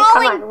not Okay,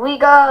 falling. come on, we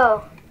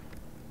go.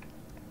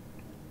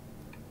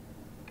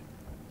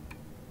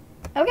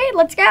 Okay,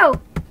 let's go.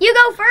 You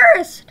go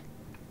first.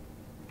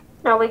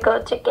 No, we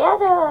go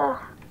together.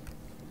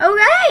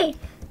 Okay.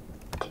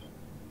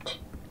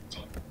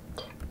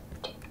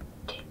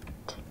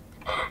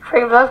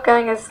 We're both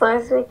going as slow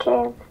as we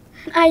can.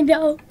 I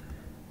know.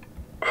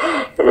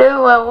 Who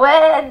will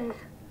win?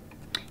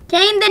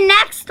 Kane, the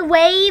next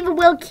wave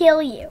will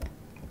kill you.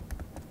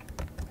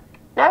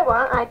 No, it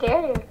won't. I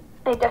dare you.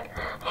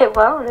 It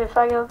won't if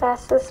I go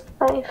past this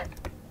wave.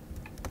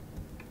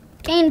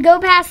 Kane, go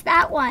past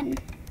that one.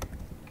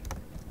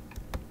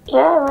 Yeah,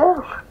 I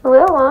will. I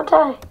will, won't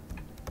I?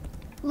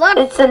 Look.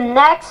 It's the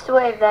next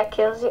wave that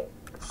kills you.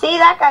 See,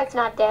 that guy's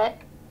not dead.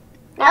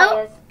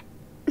 Now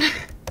he is.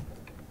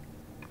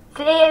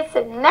 See, it's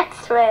the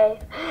next wave.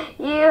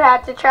 You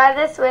have to try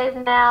this wave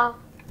now.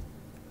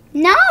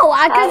 No,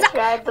 because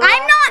I'm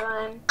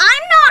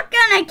not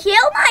gonna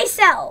kill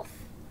myself.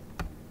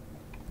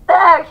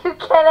 Oh, you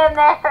get in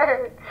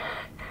there.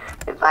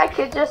 If I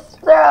could just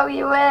throw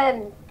you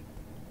in.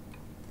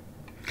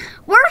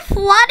 We're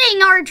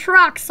flooding our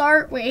trucks,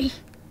 aren't we?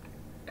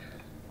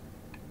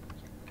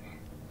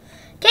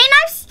 Kane,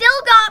 I've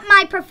still got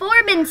my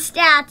performance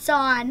stats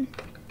on.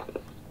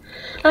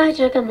 I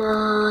took them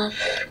off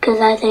because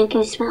I think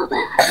you smell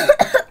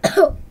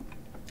bad.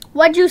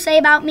 What'd you say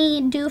about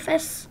me,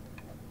 doofus?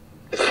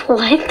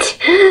 What?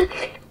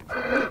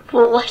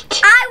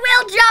 What? I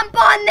will jump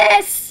on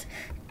this.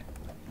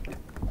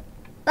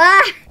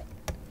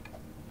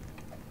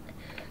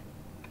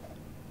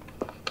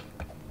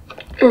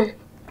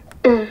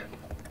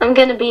 I'm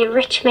gonna be a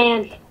rich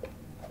man.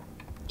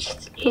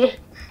 Just need to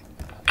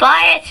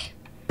buy it.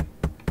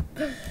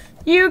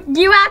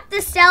 You have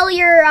to sell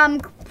your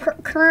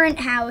current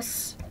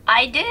house.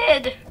 I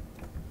did.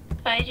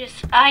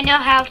 I know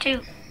how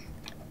to.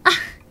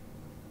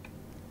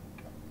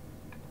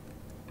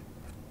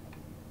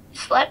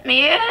 Just let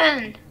me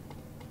in.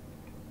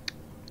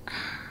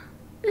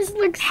 This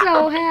looks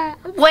so bad.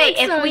 Wait,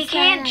 if we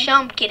can't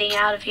jump getting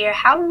out of here,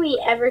 how are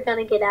we ever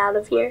gonna get out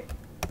of here?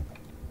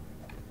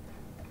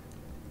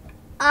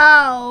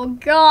 Oh,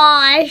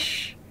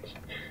 gosh.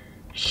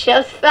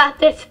 Show Spot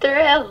this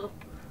thrill.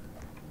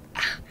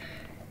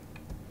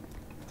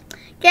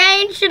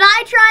 Kane, should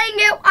I try and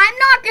get... I'm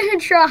not going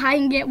to try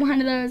and get one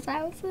of those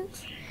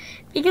houses.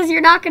 Because you're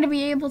not going to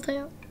be able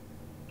to.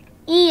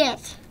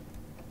 Eat.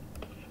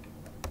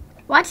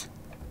 What?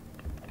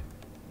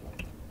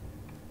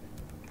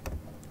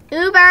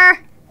 Uber.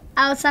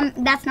 Oh,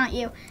 that's not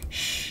you.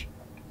 Shh.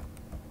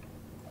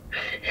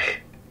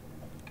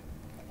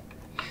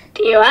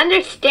 Do you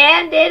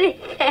understand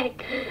anything?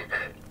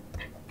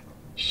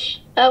 Shh.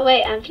 Oh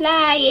wait, I'm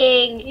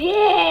flying.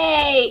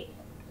 Yay!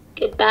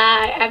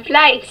 Goodbye. I'm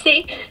flying.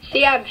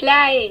 See, I'm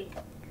flying.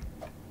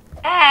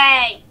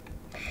 Hey!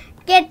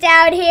 Get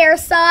down here,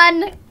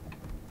 son.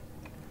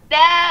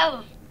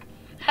 No!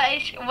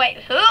 Wait,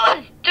 who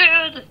is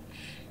dude?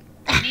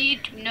 I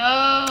need to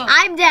know.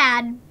 I'm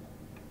Dad.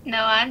 No,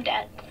 I'm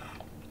Dad.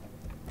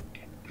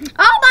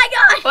 Oh my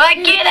gosh! Well,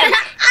 get him!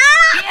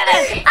 Get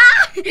him!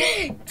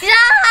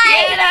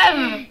 Die! Get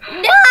him!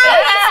 No!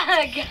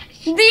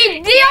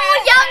 The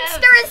old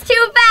youngster is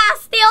too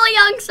fast. The old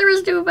youngster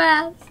is too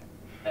fast.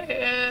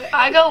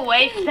 I go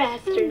way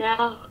faster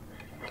now.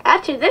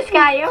 Actually, this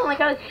guy only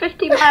goes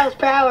 50 miles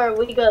per hour.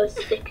 We go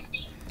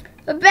 60.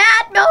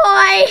 Bad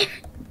boy!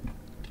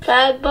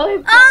 Bad boy,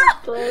 bad Oh!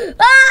 boy.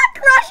 Ah!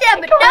 Crush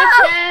him! Crush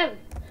No! him.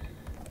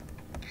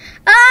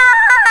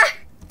 Ah!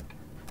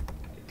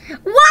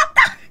 What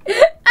the?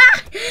 Ah!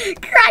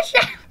 Crush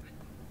him!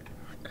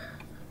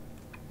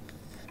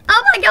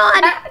 Oh my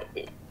God!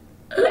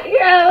 Look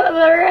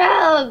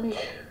around.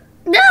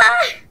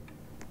 Ah!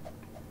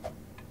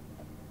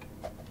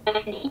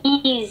 And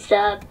he's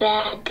a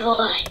bad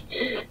boy.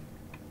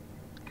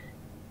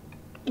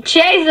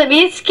 Chase him,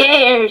 he's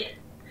scared.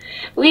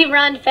 We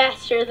run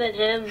faster than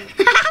him.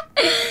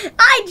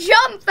 I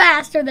jump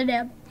faster than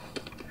him.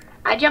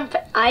 I do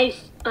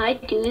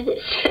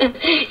this.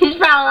 He's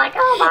probably like,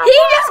 oh my He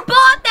God. just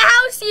bought the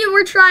house you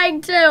were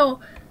trying to.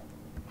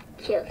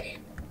 Kill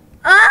him.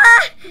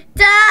 Ah!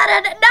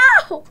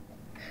 No!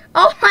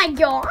 Oh my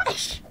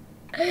gosh!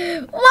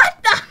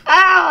 What the?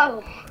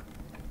 Ow!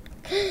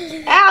 Ow,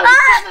 he's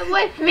coming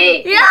with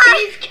me! Yeah.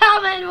 He's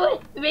coming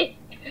with me!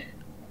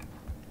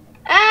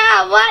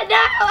 Ow, what?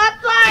 No, I'm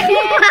flying!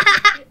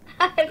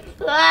 I'm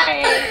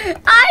flying!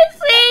 I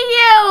see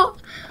you!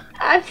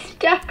 I'm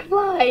stuck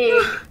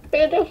flying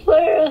through the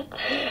world.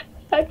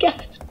 Oh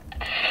God.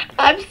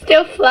 I'm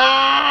still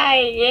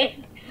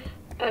flying.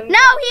 No,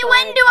 he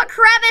went into a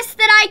crevice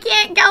that I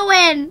can't go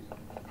in.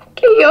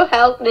 Can you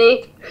help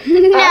me?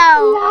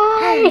 No,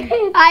 I'm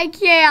flying. I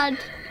can't.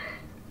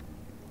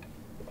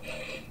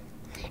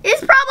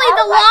 It's probably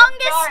the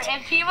longest.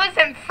 If he was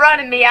in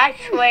front of me, I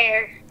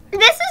swear.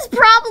 This is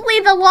probably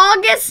the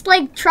longest,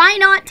 like, try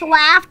not to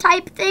laugh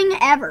type thing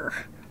ever.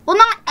 Well,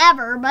 not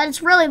ever, but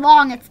it's really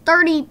long. It's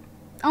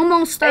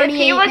almost 38 minutes. If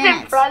he was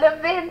in front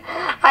of me,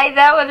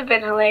 that would have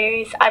been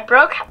hilarious. I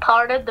broke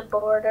part of the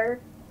border,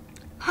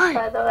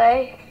 by the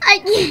way. I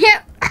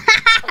can't.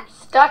 I'm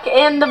stuck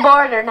in the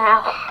border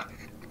now.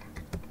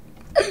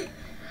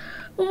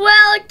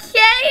 Well,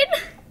 Kane,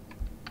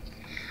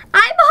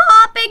 I'm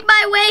hopping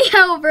my way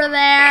over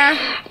there.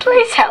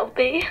 Please help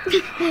me.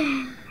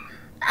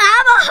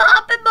 I'm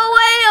hopping my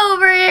way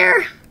over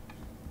here.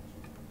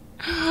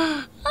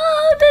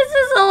 Oh, this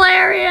is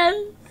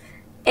hilarious.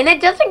 And it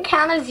doesn't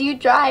count as you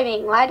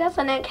driving. Why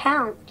doesn't it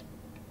count?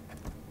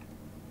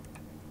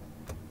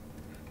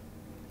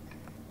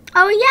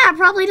 Oh yeah, it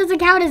probably doesn't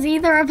count as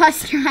either of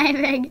us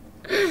driving.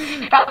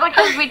 Probably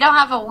because we don't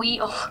have a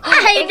wheel.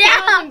 I If he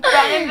was in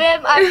front of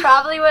him, I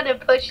probably would have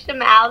pushed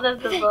him out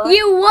of the book.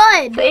 You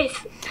would. Please.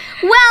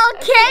 Well,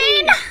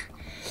 Kane,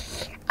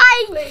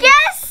 I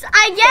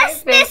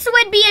guess this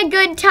would be a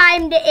good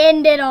time to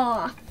end it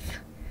off.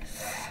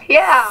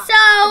 Yeah. So,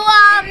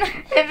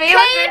 If he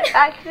wasn't,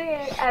 actually,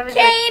 I was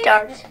Kane,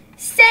 gonna start.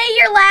 say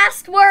your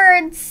last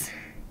words.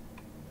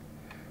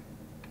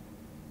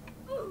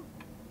 Well,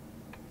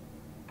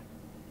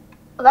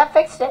 that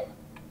fixed it.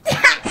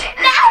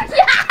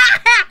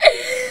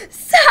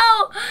 So,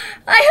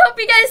 I hope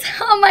you guys,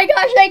 oh my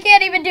gosh, I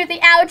can't even do the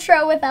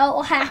outro without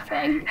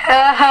laughing.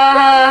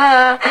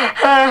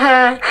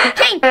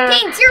 Kane,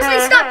 seriously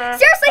stop.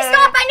 Seriously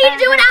stop, I need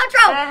to do an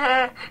outro.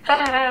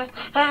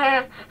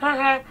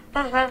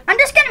 I'm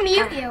just gonna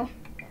mute you.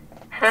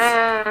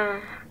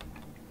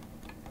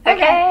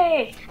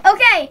 Okay.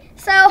 Okay,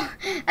 so, I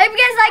hope you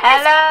guys like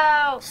this.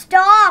 Hello.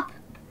 Stop.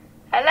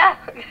 Hello.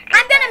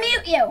 I'm gonna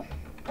mute you.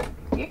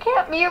 You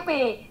can't mute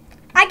me.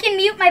 I can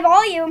mute my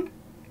volume.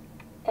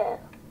 Yeah.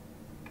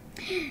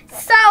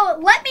 So,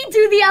 let me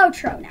do the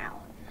outro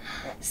now.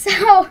 So,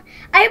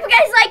 I hope you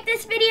guys like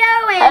this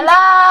video and...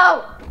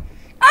 Hello.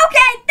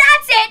 Okay,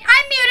 that's it.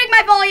 I'm muting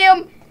my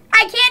volume.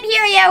 I can't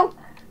hear you.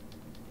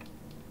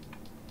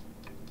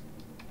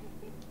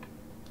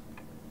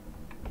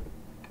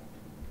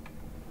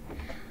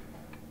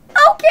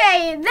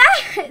 Okay,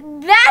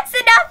 that's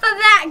enough of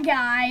that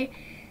guy.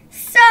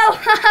 So,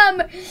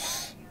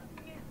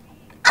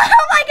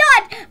 oh my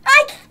God,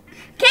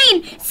 Kane,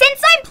 mean,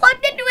 since I'm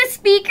plugged into a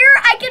speaker,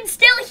 I can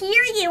still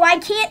hear you. I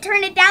can't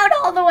turn it down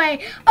all the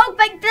way. Oh,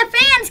 but the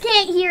fans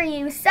can't hear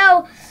you.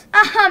 So,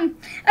 I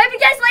hope you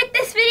guys like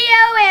this video.